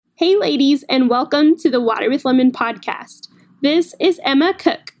Hey ladies, and welcome to the Water with Lemon podcast. This is Emma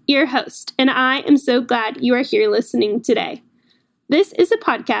Cook, your host, and I am so glad you are here listening today. This is a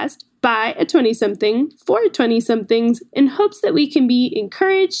podcast by a 20-something for 20-somethings in hopes that we can be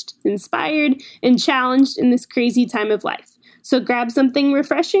encouraged, inspired, and challenged in this crazy time of life. So grab something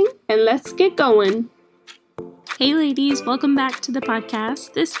refreshing and let's get going. Hey ladies, welcome back to the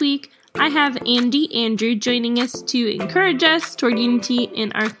podcast. This week, I have Andy Andrew joining us to encourage us toward unity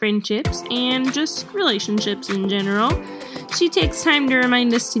in our friendships and just relationships in general. She takes time to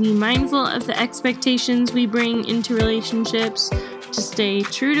remind us to be mindful of the expectations we bring into relationships, to stay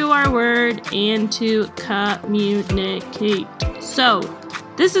true to our word, and to communicate. So,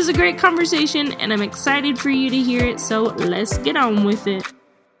 this is a great conversation, and I'm excited for you to hear it, so let's get on with it.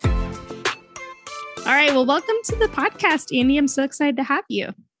 All right, well, welcome to the podcast, Andy. I'm so excited to have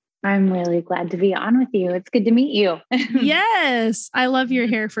you. I'm really glad to be on with you. It's good to meet you. Yes. I love your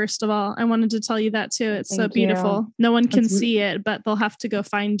hair, first of all. I wanted to tell you that too. It's so beautiful. No one can see it, but they'll have to go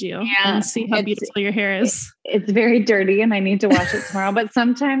find you and see how beautiful your hair is. It's very dirty and I need to wash it tomorrow. But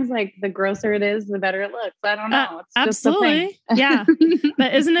sometimes like the grosser it is, the better it looks. I don't know. It's absolutely. Yeah.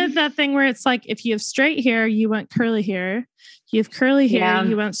 But isn't it that thing where it's like, if you have straight hair, you want curly hair. You have curly hair,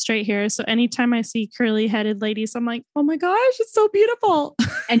 you want straight hair. So anytime I see curly headed ladies, I'm like, oh my gosh, it's so beautiful.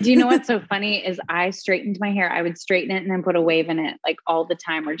 And do you know what's so funny is I straightened my hair. I would straighten it and then put a wave in it like all the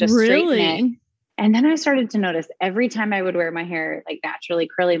time or just straighten it. And then I started to notice every time I would wear my hair like naturally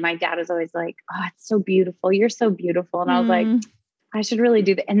curly, my dad was always like, oh, it's so beautiful. You're so beautiful. And I was like, I should really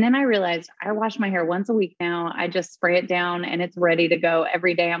do that. And then I realized I wash my hair once a week now. I just spray it down and it's ready to go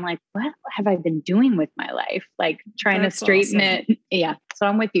every day. I'm like, what have I been doing with my life? Like trying to straighten it. Yeah. So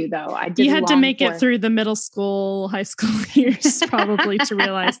I'm with you though. You had to make it through the middle school, high school years probably to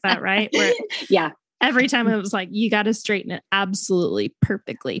realize that, right? Where every time it was like, you got to straighten it absolutely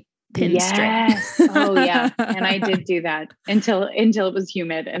perfectly. Straight. Oh yeah. And I did do that until it was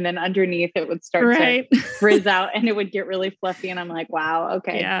humid. And then underneath it would start to frizz out and it would get really fluffy. And I'm like, wow,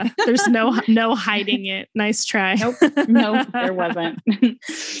 okay. Yeah. There's no hiding it. Nice try. Nope, there wasn't.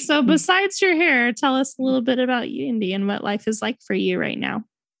 So besides your hair, tell us a little bit about you, Andy, and what life is like for you right now.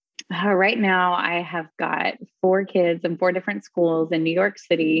 Right now, I have got 4 kids in 4 different schools in New York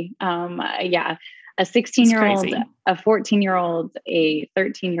City. A 16-year-old, a 14-year-old, a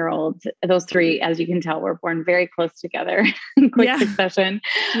 13-year-old. Those 3, as you can tell, were born very close together in quick succession.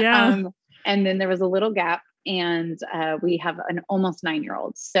 Yeah. And then there was a little gap and we have an almost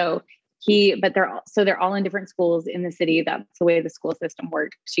 9-year-old. So they're all in different schools in the city. That's the way the school system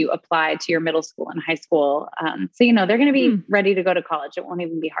works. You apply to your middle school and high school. So, they're going to be ready to go to college. It won't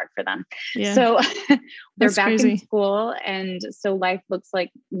even be hard for them. Yeah. So they're back in school. And so life looks like,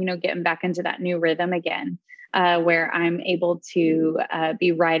 getting back into that new rhythm again, where I'm able to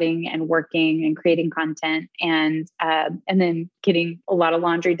be writing and working and creating content and then getting a lot of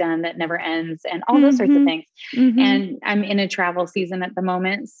laundry done that never ends and all those sorts of things. And I'm in a travel season at the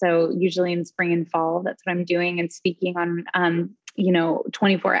moment. So usually in spring and fall, that's what I'm doing and speaking on,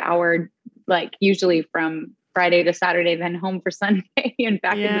 24-hour, like usually from Friday to Saturday, then home for Sunday and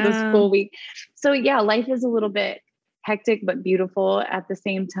back into the school week. So life is a little bit hectic, but beautiful at the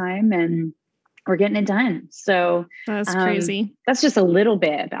same time. And we're getting it done. So that's crazy. That's just a little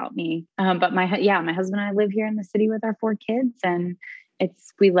bit about me. But my husband and I live here in the city with our 4 kids and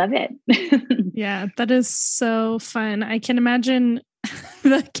we love it. Yeah, that is so fun. I can imagine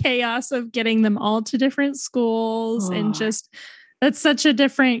the chaos of getting them all to different schools and just, that's such a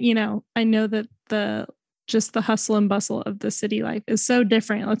different, I know that the hustle and bustle of the city life is so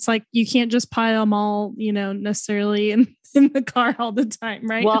different. It's like, you can't just pile them all, necessarily in the car all the time.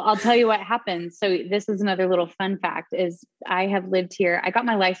 Right. Well, I'll tell you what happened. So this is another little fun fact is I have lived here. I got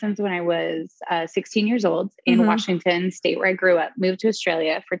my license when I was 16 years old in Washington state where I grew up, moved to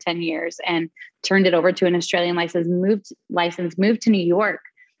Australia for 10 years and turned it over to an Australian license, moved to New York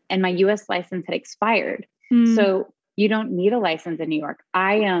and my US license had expired. So you don't need a license in New York.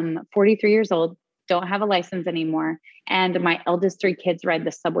 I am 43 years old. Don't have a license anymore. And my eldest 3 kids ride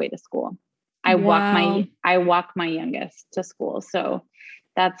the subway to school. I walk my youngest to school. So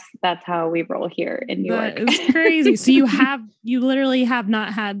that's how we roll here in New York. It's crazy. So you literally have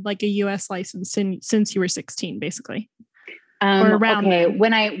not had like a US license since you were 16, basically. Or around then.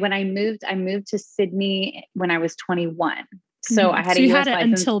 When I moved to Sydney when I was 21. So I had a US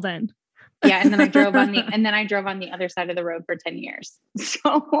license until then. Yeah. And then I drove on the other side of the road for 10 years.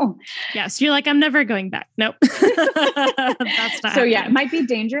 So you're like, I'm never going back. Nope. That's not happening. It might be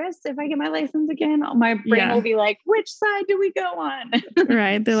dangerous if I get my license again. My brain will be like, which side do we go on?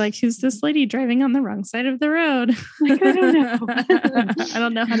 Right. They're like, who's this lady driving on the wrong side of the road? Like, I don't know. I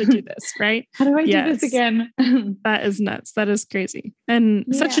don't know how to do this. Right. How do I do this again? That is nuts. That is crazy. And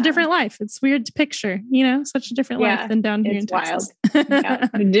such a different life. It's weird to picture, such a different life than down here in Texas.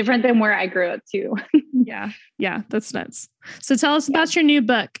 Different than where I grew up too. Yeah. That's nuts. So tell us about your new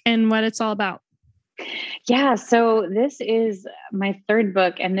book and what it's all about. Yeah. So this is my third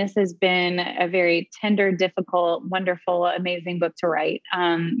book, and this has been a very tender, difficult, wonderful, amazing book to write.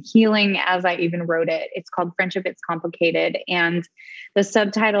 Healing as I even wrote it. It's called Friendship It's Complicated. And the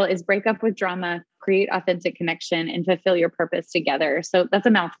subtitle is Break Up with Drama, Create Authentic Connection, and Fulfill Your Purpose Together. So that's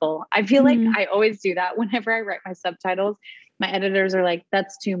a mouthful. I feel like I always do that whenever I write my subtitles. My editors are like,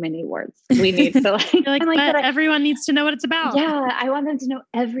 that's too many words. We need to but everyone needs to know what it's about. Yeah. I want them to know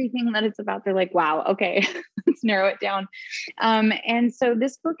everything that it's about. They're like, wow, okay, let's narrow it down. And so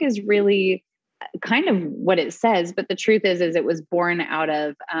this book is really kind of what it says, but the truth is it was born out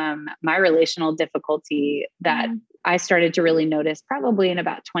of my relational difficulty that I started to really notice probably in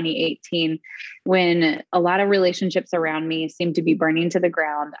about 2018, when a lot of relationships around me seemed to be burning to the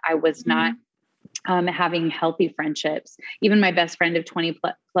ground. I was not having healthy friendships. Even my best friend of 20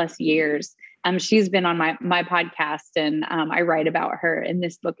 plus years, she's been on my podcast, and I write about her in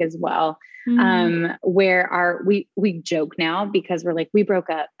this book as well. Where we joke now because we're like, we broke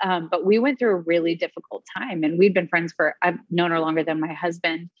up, but we went through a really difficult time, and we'd been friends I've known her longer than my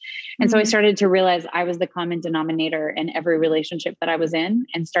husband. And so I started to realize I was the common denominator in every relationship that I was in,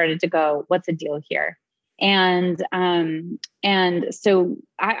 and started to go, what's the deal here? And so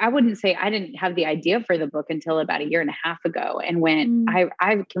I wouldn't say I didn't have the idea for the book until about a year and a half ago. And when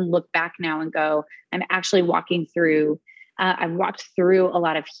I can look back now and go, I'm actually walking through, I've walked through a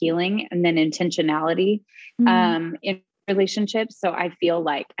lot of healing and then intentionality, in relationships. So I feel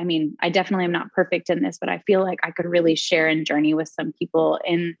like, I definitely am not perfect in this, but I feel like I could really share and journey with some people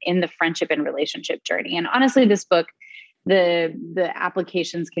in the friendship and relationship journey. And honestly, this book, the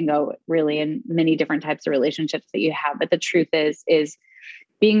applications can go really in many different types of relationships that you have. But the truth is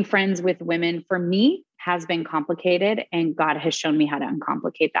being friends with women for me has been complicated, and God has shown me how to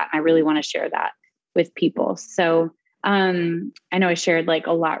uncomplicate that. And I really want to share that with people. So, I know I shared like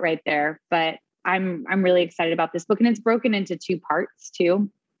a lot right there, but I'm really excited about this book, and it's broken into two parts too.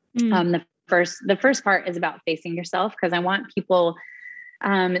 The first part is about facing yourself, because I want people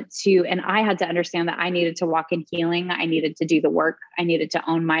and I had to understand that I needed to walk in healing. I needed to do the work. I needed to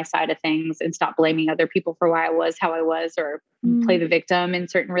own my side of things and stop blaming other people for why I was how I was, or play the victim in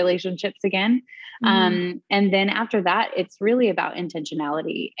certain relationships again. And then after that, it's really about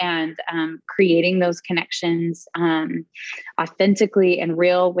intentionality and creating those connections authentically and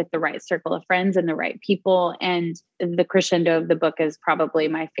real with the right circle of friends and the right people. And the crescendo of the book is probably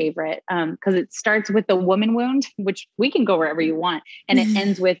my favorite, because it starts with the woman wound, which we can go wherever you want, and it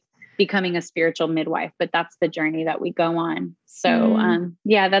ends with becoming a spiritual midwife. But that's the journey that we go on. So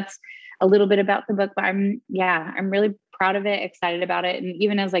that's a little bit about the book. But I'm really proud of it, excited about it. And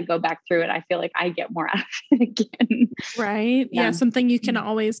even as I go back through it, I feel like I get more out of it again. Right. Yeah. Something you can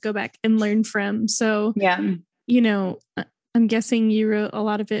always go back and learn from. So, I'm guessing you wrote a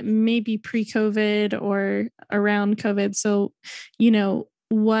lot of it maybe pre-COVID or around COVID. So,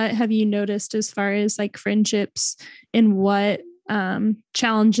 what have you noticed as far as like friendships, and what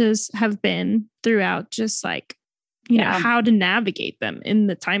challenges have been throughout, just like, how to navigate them in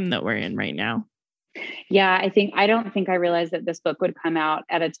the time that we're in right now? Yeah, I don't think I realized that this book would come out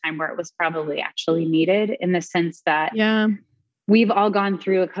at a time where it was probably actually needed, in the sense that we've all gone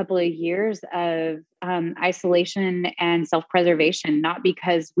through a couple of years of isolation and self-preservation, not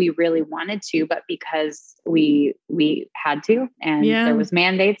because we really wanted to, but because we had to, and there was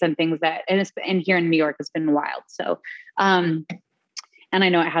mandates and things that, and here in New York, it's been wild. So, and I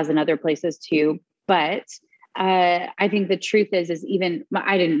know it has in other places too, but I think the truth is even,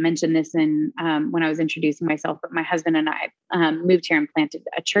 I didn't mention this in when I was introducing myself, but my husband and I moved here and planted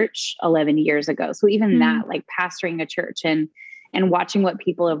a church 11 years ago. So even that, like pastoring a church and watching what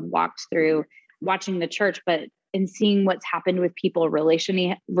people have walked through, watching the church, but and seeing what's happened with people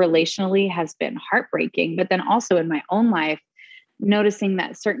relationally has been heartbreaking. But then also in my own life, noticing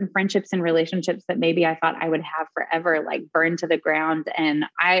that certain friendships and relationships that maybe I thought I would have forever, like burned to the ground. And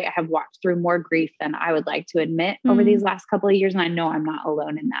I have walked through more grief than I would like to admit over these last couple of years. And I know I'm not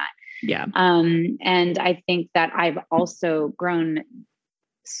alone in that. Yeah. And I think that I've also grown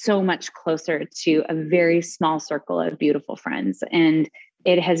so much closer to a very small circle of beautiful friends. And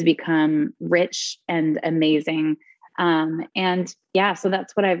it has become rich and amazing. And yeah, so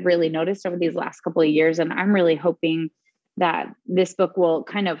that's what I've really noticed over these last couple of years. And I'm really hoping that this book will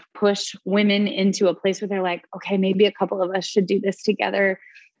kind of push women into a place where they're like, okay, maybe a couple of us should do this together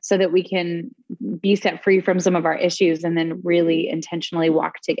so that we can be set free from some of our issues and then really intentionally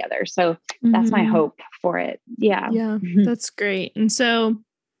walk together. So that's my hope for it. Yeah. Yeah, that's great. And so,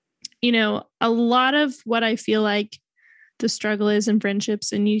 a lot of what I feel like the struggle is in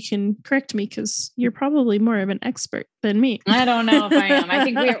friendships, and you can correct me because you're probably more of an expert than me. I don't know if I am. I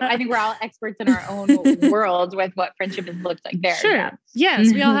think we're all experts in our own world with what friendship looks like there. Sure. Yeah.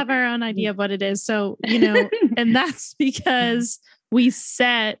 Yes. We all have our own idea of what it is. So, and that's because we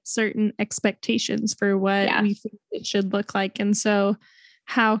set certain expectations for what we think it should look like. And so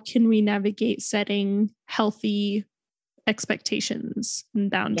how can we navigate setting healthy expectations and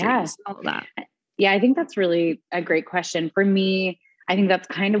boundaries, all of that? Yeah, I think that's really a great question. For me, I think that's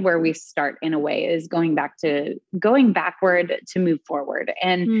kind of where we start in a way, is going backward to move forward.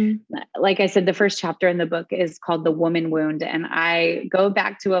 And like I said, the first chapter in the book is called The Woman Wound. And I go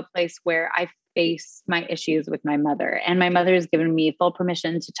back to a place where I face my issues with my mother, and my mother has given me full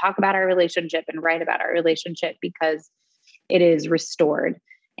permission to talk about our relationship and write about our relationship because it is restored.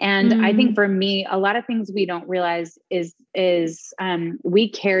 And I think for me, a lot of things we don't realize is we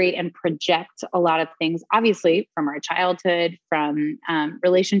carry and project a lot of things, obviously from our childhood, from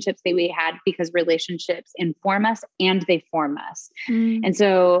relationships that we had, because relationships inform us and they form us. And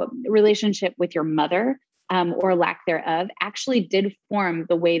so relationship with your mother, or lack thereof, actually did form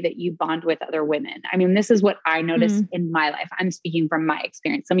the way that you bond with other women. I mean, this is what I noticed in my life. I'm speaking from my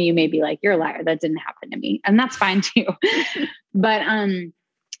experience. Some of you may be like, you're a liar. That didn't happen to me. And that's fine too. But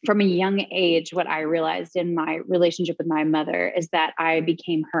from a young age, what I realized in my relationship with my mother is that I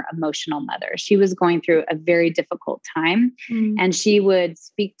became her emotional mother. She was going through a very difficult time, and she would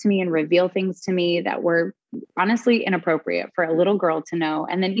speak to me and reveal things to me that were honestly inappropriate for a little girl to know.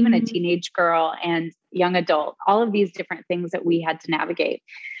 And then even a teenage girl and young adult, all of these different things that we had to navigate.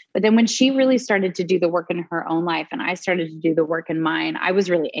 But then when she really started to do the work in her own life and I started to do the work in mine, I was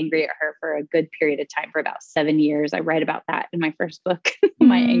really angry at her for a good period of time, for about 7 years. I write about that in my first book,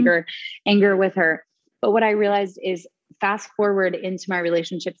 my anger with her. But what I realized is, fast forward into my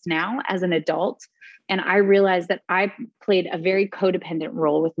relationships now as an adult, and I realized that I played a very codependent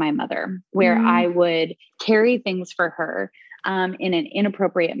role with my mother, where I would carry things for her in an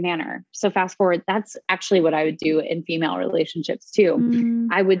inappropriate manner. So fast forward, that's actually what I would do in female relationships too.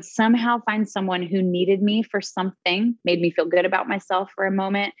 I would somehow find someone who needed me for something, made me feel good about myself for a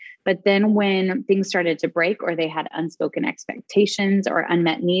moment. But then when things started to break, or they had unspoken expectations or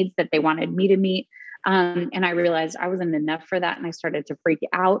unmet needs that they wanted me to meet, and I realized I wasn't enough for that, and I started to freak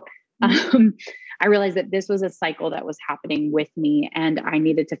out. I realized that this was a cycle that was happening with me, and I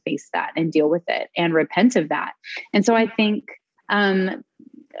needed to face that and deal with it and repent of that. And so I think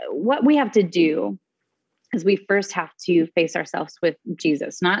what we have to do is we first have to face ourselves with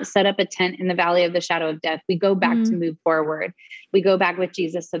Jesus, not set up a tent in the valley of the shadow of death. We go back to move forward. We go back with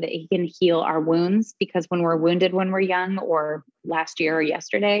Jesus so that he can heal our wounds, because when we're wounded, when we're young, or last year or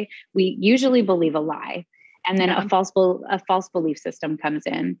yesterday, we usually believe a lie. And then a false belief system comes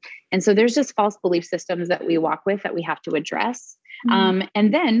in. And so there's just false belief systems that we walk with that we have to address. And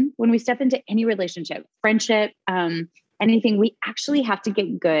then when we step into any relationship, friendship, anything, we actually have to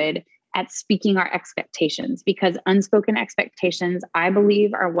get good at speaking our expectations, because unspoken expectations, I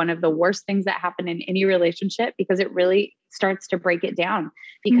believe, are one of the worst things that happen in any relationship, because it really starts to break it down.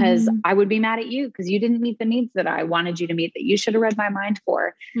 Because I would be mad at you because you didn't meet the needs that I wanted you to meet, that you should have read my mind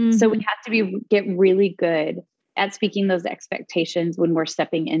for. So we have to get really good at speaking those expectations when we're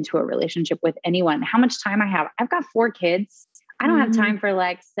stepping into a relationship with anyone. How much time I have? I've got 4 kids. I don't have time for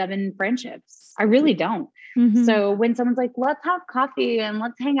like 7 friendships. I really don't. So when someone's like, let's have coffee and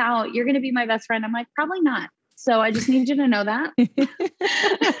let's hang out, you're going to be my best friend, I'm like, probably not. So I just need you to know that.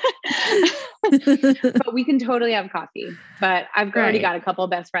 But we can totally have coffee. But I've already got a couple of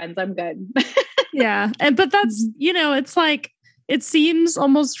best friends. I'm good. Yeah. But that's, it's like, it seems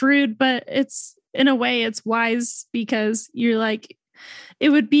almost rude, but it's, in a way, it's wise, because you're like, it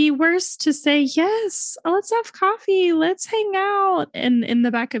would be worse to say, yes, let's have coffee, let's hang out. And in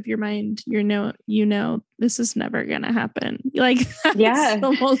the back of your mind, this is never going to happen. Like, that's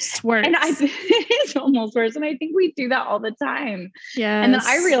almost worse. And it's almost worse. And I think we do that all the time. Yeah. And then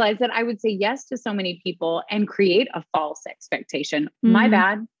I realized that I would say yes to so many people and create a false expectation. My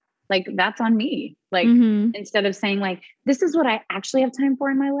bad. Like, that's on me. Like, instead of saying like, this is what I actually have time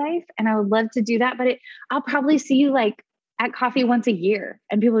for in my life, and I would love to do that, but I'll probably see you like at coffee once a year.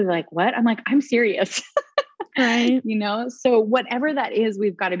 And people are like, what? I'm like, I'm serious. Right. You know, so whatever that is,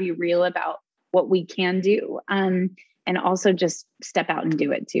 we've got to be real about what we can do. And also just step out and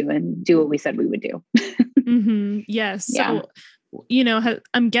do it too, and do what we said we would do. Yes. Yeah. So,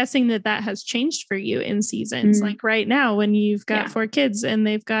 I'm guessing that has changed for you in seasons. Like right now, when you've got 4 kids and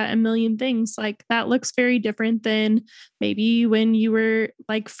they've got a million things, like that looks very different than maybe when you were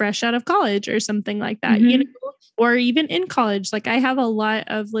like fresh out of college or something like that, or even in college. Like I have a lot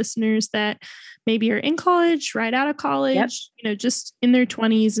of listeners that maybe are in college, right out of college, just in their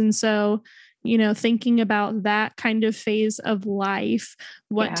 20s. And so, thinking about that kind of phase of life,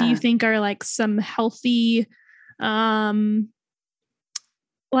 what do you think are like some healthy,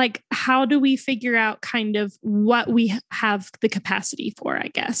 like, how do we figure out kind of what we have the capacity for, I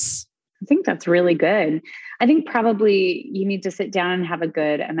guess? I think that's really good. I think probably you need to sit down and have a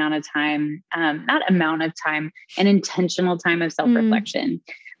good amount of time, not amount of time, an intentional time of self-reflection.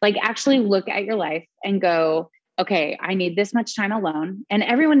 Like actually look at your life and go, okay, I need this much time alone. And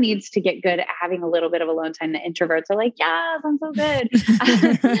everyone needs to get good at having a little bit of alone time. The introverts are like, yes, I'm so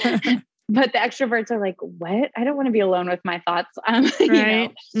good. But the extroverts are like, what? I don't want to be alone with my thoughts.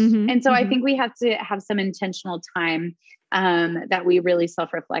 Right. And so I think we have to have some intentional time that we really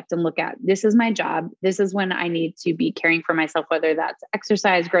self-reflect and look at. This is my job. This is when I need to be caring for myself, whether that's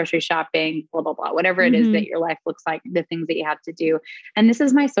exercise, grocery shopping, blah, blah, blah, whatever it is that your life looks like, the things that you have to do. And this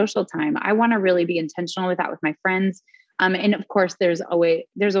is my social time. I want to really be intentional with that with my friends. And of course, there's always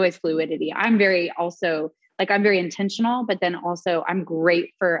fluidity. I'm very intentional, but then also I'm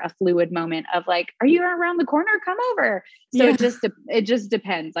great for a fluid moment of like, are you around the corner? Come over. So it just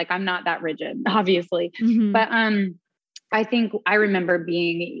depends. Like I'm not that rigid, obviously, but, I think I remember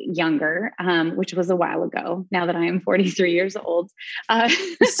being younger, which was a while ago now that I am 43 years old.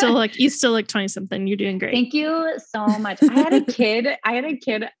 You still look 20 something. You're doing great. Thank you so much. I had a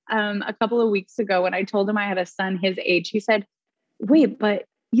kid a couple of weeks ago when I told him I had a son his age. He said, wait, but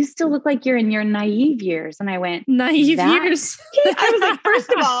you still look like you're in your naive years. And I went, naive years. I was like, first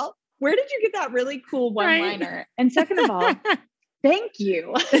of all, where did you get that really cool one-liner? Right. And second of all, thank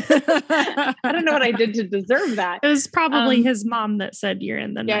you. I don't know what I did to deserve that. It was probably his mom that said you're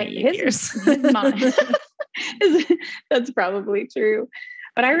in the naive years. His mom. That's probably true.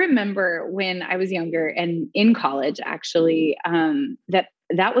 But I remember when I was younger and in college, actually,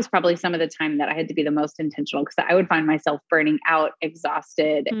 that was probably some of the time that I had to be the most intentional because I would find myself burning out,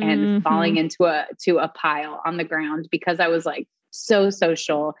 exhausted, and falling into a pile on the ground because I was like so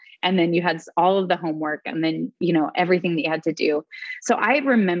social. And then you had all of the homework and then, everything that you had to do. So I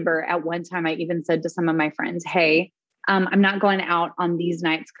remember at one time, I even said to some of my friends, hey, I'm not going out on these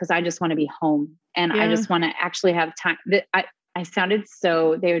nights because I just want to be home. And I just want to actually have time. I sounded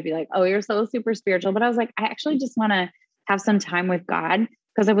so, they would be like, oh, you're so super spiritual. But I was like, I actually just want to have some time with God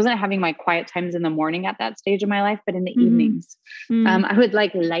because I wasn't having my quiet times in the morning at that stage of my life, but in the evenings, I would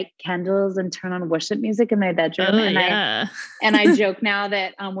like light candles and turn on worship music in my bedroom. I joke now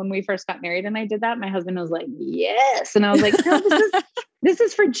that when we first got married and I did that, my husband was like, yes. And I was like, no, this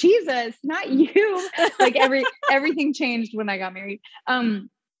is for Jesus, not you. Like everything changed when I got married.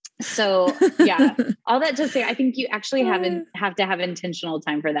 So yeah, all that to say, I think you actually have to have intentional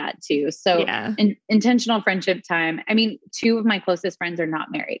time for that too. So intentional friendship time. I mean, 2 of my closest friends are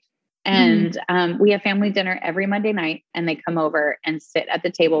not married and, we have family dinner every Monday night and they come over and sit at the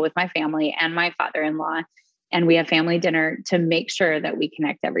table with my family and my father-in-law. And we have family dinner to make sure that we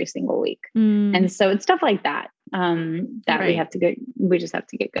connect every single week. And so it's stuff like that, we just have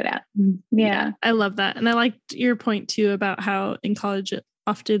to get good at. Yeah. I love that. And I liked your point too, about how in college it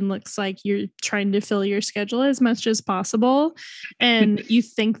often looks like you're trying to fill your schedule as much as possible. And you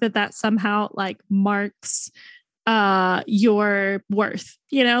think that somehow like marks your worth,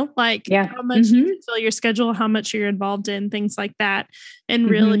 how much you can fill your schedule, how much you're involved in things like that. And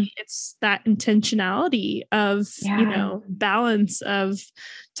really it's that intentionality of, balance of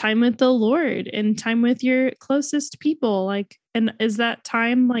time with the Lord and time with your closest people. Like, and is that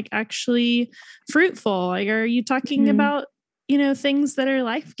time like actually fruitful? Like, are you talking about things that are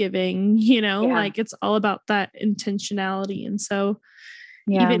life-giving, like it's all about that intentionality. And so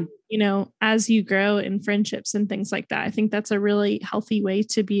even, as you grow in friendships and things like that, I think that's a really healthy way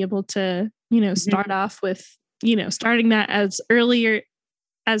to be able to, start off with, starting that as early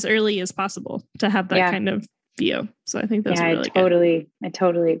as possible to have that kind of view. So I think that's really good. I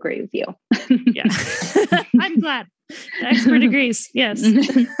totally agree with you. Yeah. I'm glad. The expert agrees. Yes.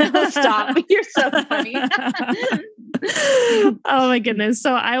 Stop. You're so funny. Oh my goodness.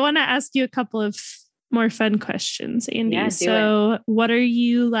 So I want to ask you a couple of more fun questions, Andy. Yeah, what are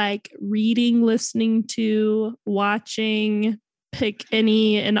you like reading, listening to, watching? Pick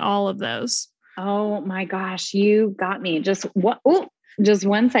any and all of those. Oh my gosh, you got me. Just what? Oh, just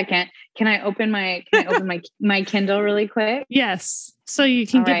 1 second. Can I open my my Kindle really quick? Yes. So you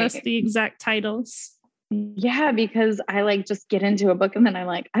can give us the exact titles. Yeah, because I like just get into a book and then I'm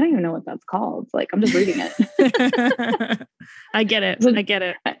like, I don't even know what that's called. Like, I'm just reading it. I get it. I get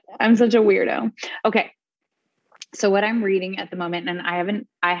it. I'm such a weirdo. Okay. So what I'm reading at the moment, and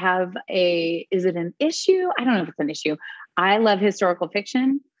is it an issue? I don't know if it's an issue. I love historical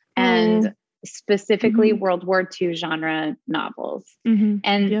fiction and specifically World War II genre novels.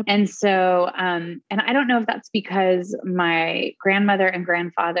 And so, and I don't know if that's because my grandmother and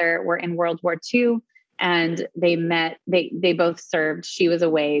grandfather were in World War II and they met, they both served. She was a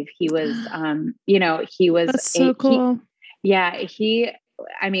wave. He was, he was, that's so cool.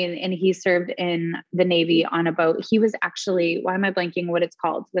 And he served in the Navy on a boat. He was actually, why am I blanking what it's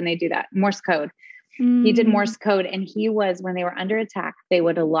called when they do that? Morse code. He did Morse code, and he was, when they were under attack, they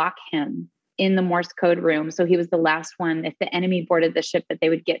would lock him in the Morse code room. So he was the last one, if the enemy boarded the ship, that they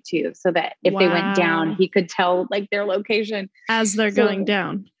would get to, so that if they went down, he could tell like their location as they're going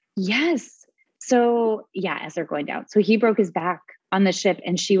down. Yes. So as they're going down. So he broke his back on the ship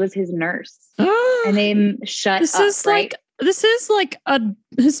and she was his nurse. And they shut up. This is like a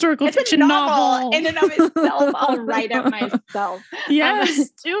historical fiction novel in and of itself. I'll write it myself.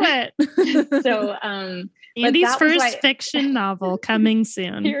 Yes, do it. So, Andy's first fiction novel coming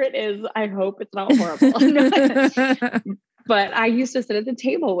soon. Here it is. I hope it's not horrible. But I used to sit at the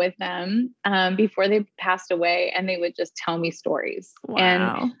table with them before they passed away, and they would just tell me stories.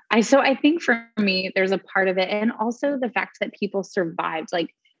 Wow. And I think for me, there's a part of it, and also the fact that people survived,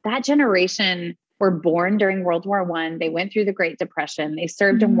 like that generation were born during World War I. They went through the Great Depression. They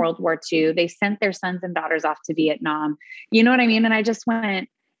served in World War II. They sent their sons and daughters off to Vietnam. You know what I mean? And I just went,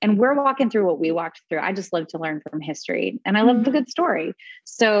 and we're walking through what we walked through. I just love to learn from history, and I love the good story.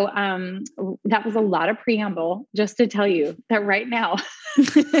 So that was a lot of preamble just to tell you that right now.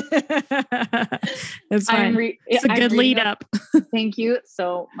 It's fine. It's a good lead up. Thank you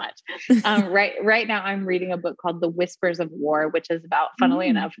so much. Right now I'm reading a book called The Whispers of War, which is about, funnily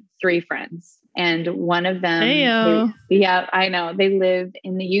enough, 3 friends. And one of them, I know, they live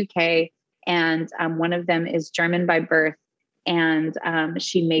in the UK, and one of them is German by birth. And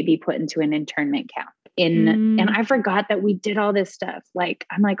she may be put into an internment camp and I forgot that we did all this stuff. Like,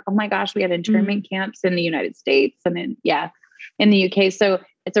 I'm like, oh my gosh, we had internment camps in the United States and in the UK. So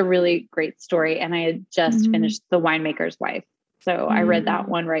it's a really great story. And I had just finished The Winemaker's Wife. So I read that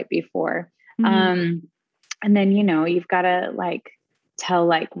one right before. And then, you've got to like tell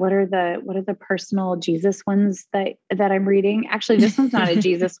like, what are the personal Jesus ones that I'm reading? Actually, this one's not a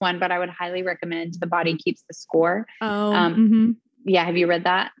Jesus one, but I would highly recommend The Body Keeps the Score. Yeah. Have you read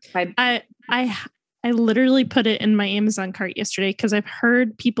that? I literally put it in my Amazon cart yesterday because I've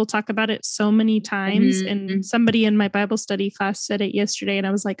heard people talk about it so many times, and somebody in my Bible study class said it yesterday, and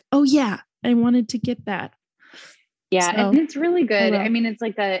I was like, oh yeah, I wanted to get that. Yeah. So, and it's really good. I mean,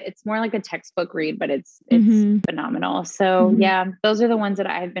 it's more like a textbook read, but it's phenomenal. So those are the ones that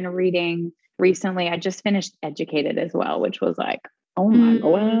I've been reading recently. I just finished Educated as well, which was like, oh my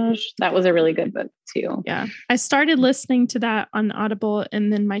gosh, that was a really good book too. Yeah. I started listening to that on Audible,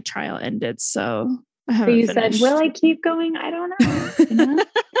 and then my trial ended. So I haven't finished. Said, will I keep going? I don't know. Isn't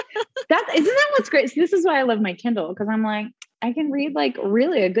that what's great? See, this is why I love my Kindle, because I'm like, I can read like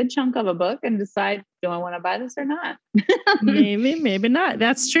really a good chunk of a book and decide, do I want to buy this or not? maybe not.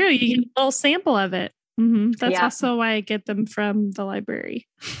 That's true. You get a little sample of it. That's also why I get them from the library.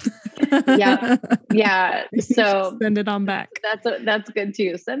 Yeah. So send it on back. That's good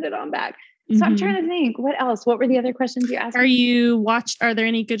too. Send it on back. So I'm trying to think, what else? What were the other questions you asked? Are there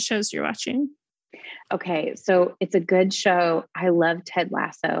any good shows you're watching? Okay. So it's a good show. I love Ted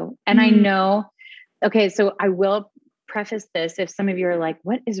Lasso, and I know, okay. So I will preface this. If some of you are like,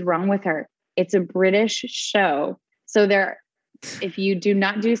 what is wrong with her? It's a British show. So if you do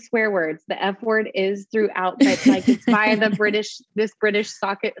not do swear words, the F word is throughout, but like it's by this British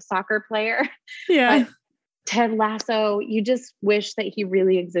soccer player. Yeah. But Ted Lasso, you just wish that he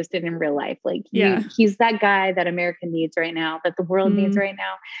really existed in real life. Like he's that guy that America needs right now, that the world needs right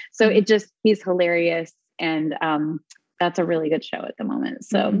now. So he's hilarious. And, that's a really good show at the moment.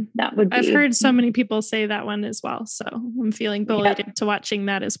 So that would be. I've heard so many people say that one as well. So I'm feeling bullied into watching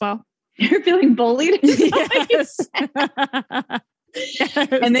that as well. You're feeling bullied? Yes. Yes.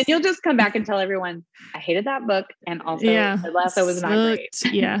 And then you'll just come back and tell everyone, I hated that book. And also Ted Lasso was not great.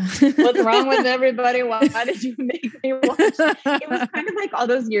 Yeah. What's wrong with everybody? Why did you make me watch? It was kind of like all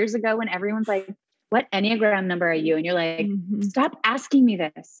those years ago when everyone's like, what Enneagram number are you? And you're like, stop asking me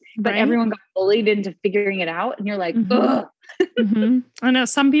this. But everyone got bullied into figuring it out. And you're like, ugh. I know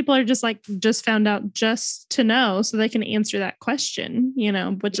some people are just like, just found out just to know so they can answer that question, you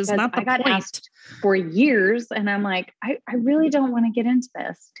know, which is not the point. Asked for years. And I'm like, I really don't want to get into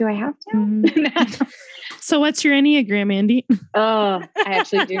this. Do I have to? So what's your Enneagram, Andy? Oh, I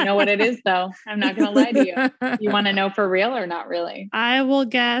actually do know what it is though. I'm not going to lie to you. You want to know for real or not really? I will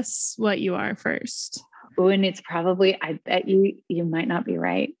guess what you are first. Oh, and it's probably, I bet you might not be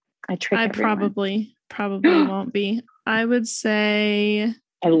right. I probably won't be. I would say.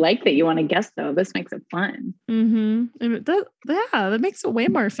 I like that you want to guess though. This makes it fun. That makes it way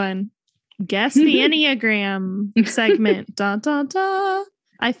more fun. Guess the Enneagram segment. Da, da, da.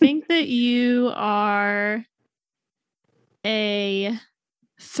 I think that you are a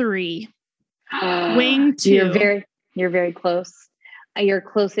 3. Wing 2. You're very close. You're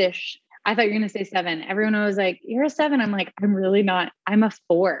close-ish. I thought you were going to say 7. Everyone was like, you're a 7. I'm like, I'm really not. I'm a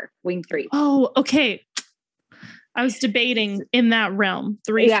 4, wing 3. Oh, okay. I was debating in that realm,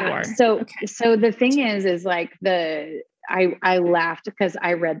 3, 4. So the thing is like I laughed because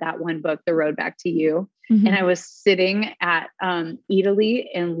I read that one book, The Road Back to You. And I was sitting at Eataly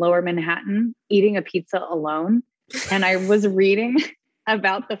in Lower Manhattan eating a pizza alone. And I was reading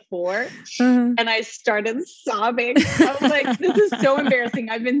about the 4 and I started sobbing. I was like, this is so embarrassing.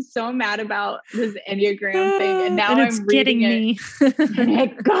 I've been so mad about this Enneagram thing. And now I'm reading me. And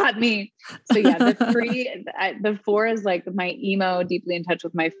it got me. So yeah, the 4 is like my emo, deeply in touch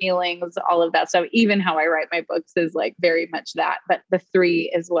with my feelings, all of that stuff. Even how I write my books is like very much that. But the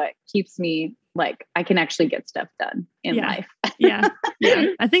 3 is what keeps me like, I can actually get stuff done in life. Yeah.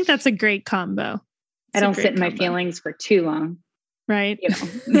 I think that's a great combo. I don't sit in my feelings for too long. Right. You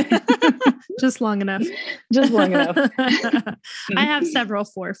know. Just long enough. I have several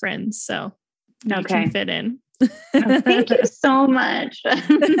 4 friends, so you can fit in. Thank you so much.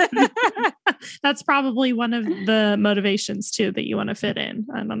 That's probably one of the motivations too, that you want to fit in.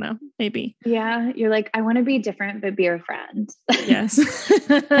 I don't know, maybe. Yeah. You're like, I want to be different, but be your friend. Yes.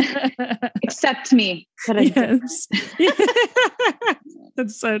 Accept me. Yes.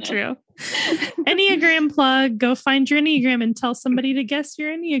 That's so true. Enneagram plug. Go find your Enneagram and tell somebody to guess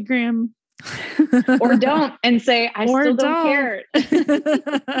your Enneagram. Or don't and say, I still don't care.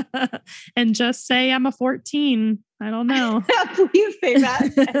 And just say I'm a 14. I don't know. Please say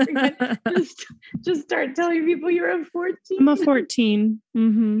that. Just start telling people you're a 14. I'm a 14.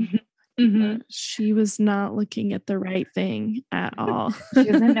 She was not looking at the right thing at all. She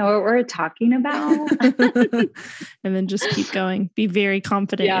doesn't know what we're talking about. And then just keep going. Be very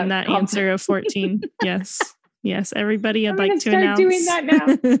confident in that answer of 14. Yes, everybody, I'd like to announce. I'm doing that now.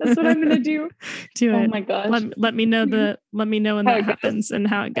 That's what I'm going to do. Do it. Oh my gosh. Let me know when that happens and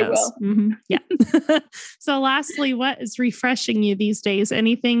how it goes. Yeah. So lastly, what is refreshing you these days?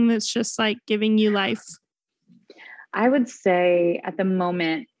 Anything that's just like giving you life? I would say at the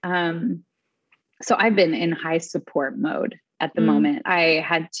moment, so I've been in high support mode at the moment. I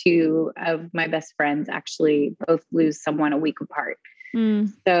had 2 of my best friends actually both lose someone a week apart.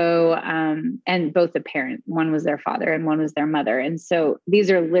 So, and both the parent, one was their father and one was their mother. And so these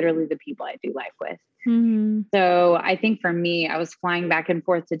are literally the people I do life with. So I think for me, I was flying back and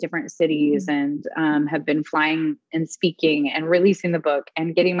forth to different cities and, have been flying and speaking and releasing the book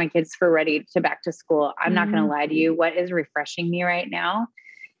and getting my kids ready to back to school. I'm not going to lie to you. What is refreshing me right now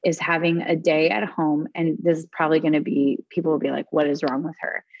is having a day at home. And this is probably going to be, people will be like, what is wrong with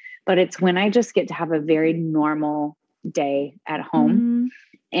her? But it's when I just get to have a very normal day at home.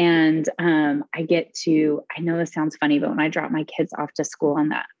 And I get to, I know this sounds funny, but when I dropped my kids off to school on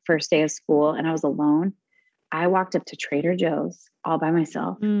that first day of school and I was alone, I walked up to Trader Joe's all by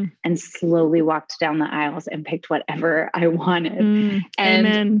myself and slowly walked down the aisles and picked whatever I wanted. And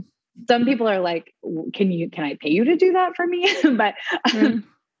Amen. Some people are like, can I pay you to do that for me? But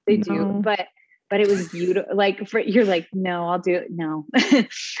they do. But it was beautiful. Like you're like, no, I'll do it. No.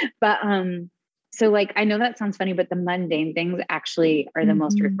 But, so like, I know that sounds funny, but the mundane things actually are the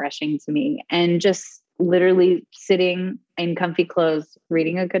most refreshing to me. And just literally sitting in comfy clothes,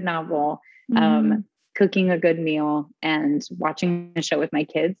 reading a good novel, cooking a good meal and watching a show with my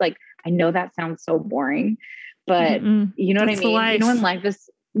kids. Like, I know that sounds so boring, but you know what I mean? You know, when life is,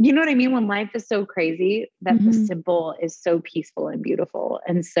 you know what I mean? When life is so crazy that the simple is so peaceful and beautiful.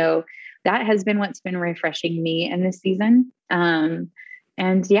 And so that has been what's been refreshing me in this season. And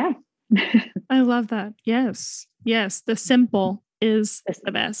yeah. I love that. Yes. The simple is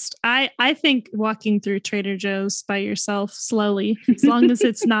the best. I think walking through Trader Joe's by yourself slowly, as long as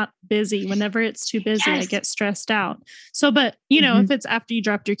it's not busy. Whenever it's too busy, I get stressed out. So, but if it's after you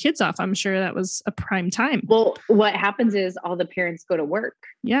dropped your kids off, I'm sure that was a prime time. Well, what happens is all the parents go to work.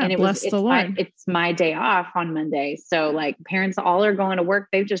 Yeah, and it's the Lord. It's my day off on Monday. So like parents all are going to work.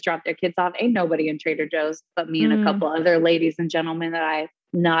 They've just dropped their kids off. Ain't nobody in Trader Joe's but me and a couple other ladies and gentlemen that I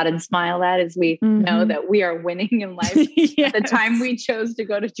nod and smile at as we know that we are winning in life at the time we chose to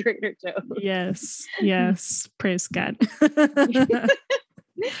go to Trader Joe's. Yes. Praise God.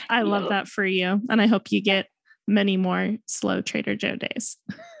 I love that for you. And I hope you get many more slow Trader Joe days.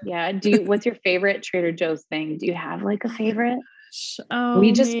 Yeah. What's your favorite Trader Joe's thing? Do you have like a favorite? Oh,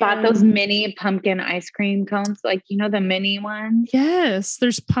 we just bought those mini pumpkin ice cream cones, like, the mini ones. Yes.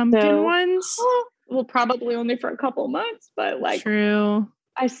 There's pumpkin ones. Well, probably only for a couple months, but like, true.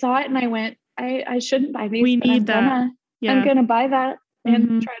 I saw it and I went, I shouldn't buy these. We need that. I'm going to buy that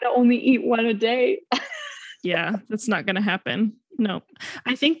and try to only eat one a day. Yeah, that's not going to happen. No,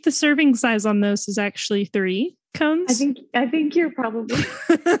 I think the serving size on those is actually 3 cones. I think you're probably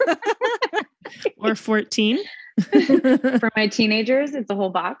or 14. For my teenagers, it's a whole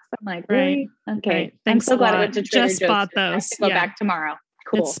box. I'm like, really? Right. Okay. Right. Thanks I'm so glad lot. I went to Trader Just Joe's. bought those. Go back tomorrow.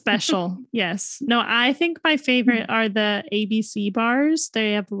 Cool. It's special. Yes. No, I think my favorite are the ABC bars.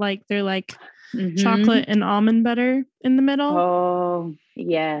 They're like chocolate and almond butter in the middle. Oh,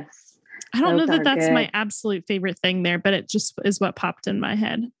 yes. I don't know that that's my absolute favorite thing there, but it just is what popped in my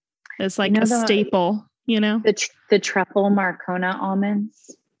head. It's like a staple, The truffle Marcona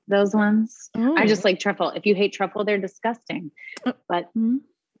almonds, those ones. Oh. I just like truffle. If you hate truffle, they're disgusting. But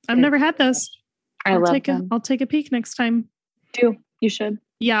I've never had those. I love them. I'll take a peek next time. You should.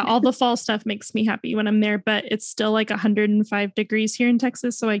 Yeah, all the fall stuff makes me happy when I'm there, but it's still like 105 degrees here in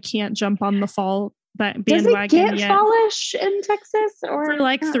Texas, so I can't jump on the fall bandwagon yet. Does it get fallish in Texas? Or for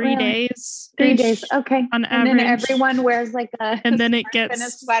like 3 days? 3 days, okay. On average. And then everyone wears like and then it gets a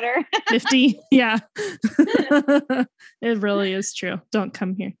sweater. 50. Yeah. It really is true. Don't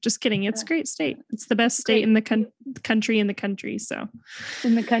come here. Just kidding. It's a great state. It's the best state in the country in the country. So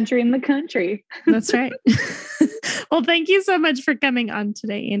in the country. That's right. Well, thank you so much for coming on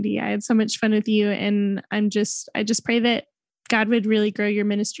today, Andy. I had so much fun with you, and I just pray that God would really grow your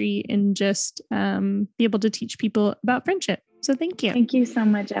ministry and just be able to teach people about friendship. So thank you. Thank you so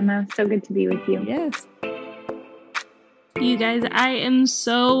much, Emma. So good to be with you. Yes. You guys, I am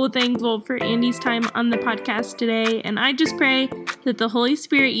so thankful for Andy's time on the podcast today, and I just pray that the Holy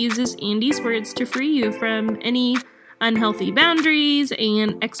Spirit uses Andy's words to free you from any unhealthy boundaries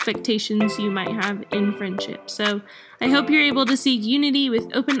and expectations you might have in friendship. So I hope you're able to seek unity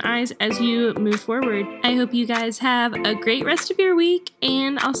with open eyes as you move forward. I hope you guys have a great rest of your week,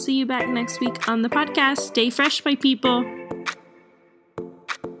 and I'll see you back next week on the podcast. Stay fresh, my people.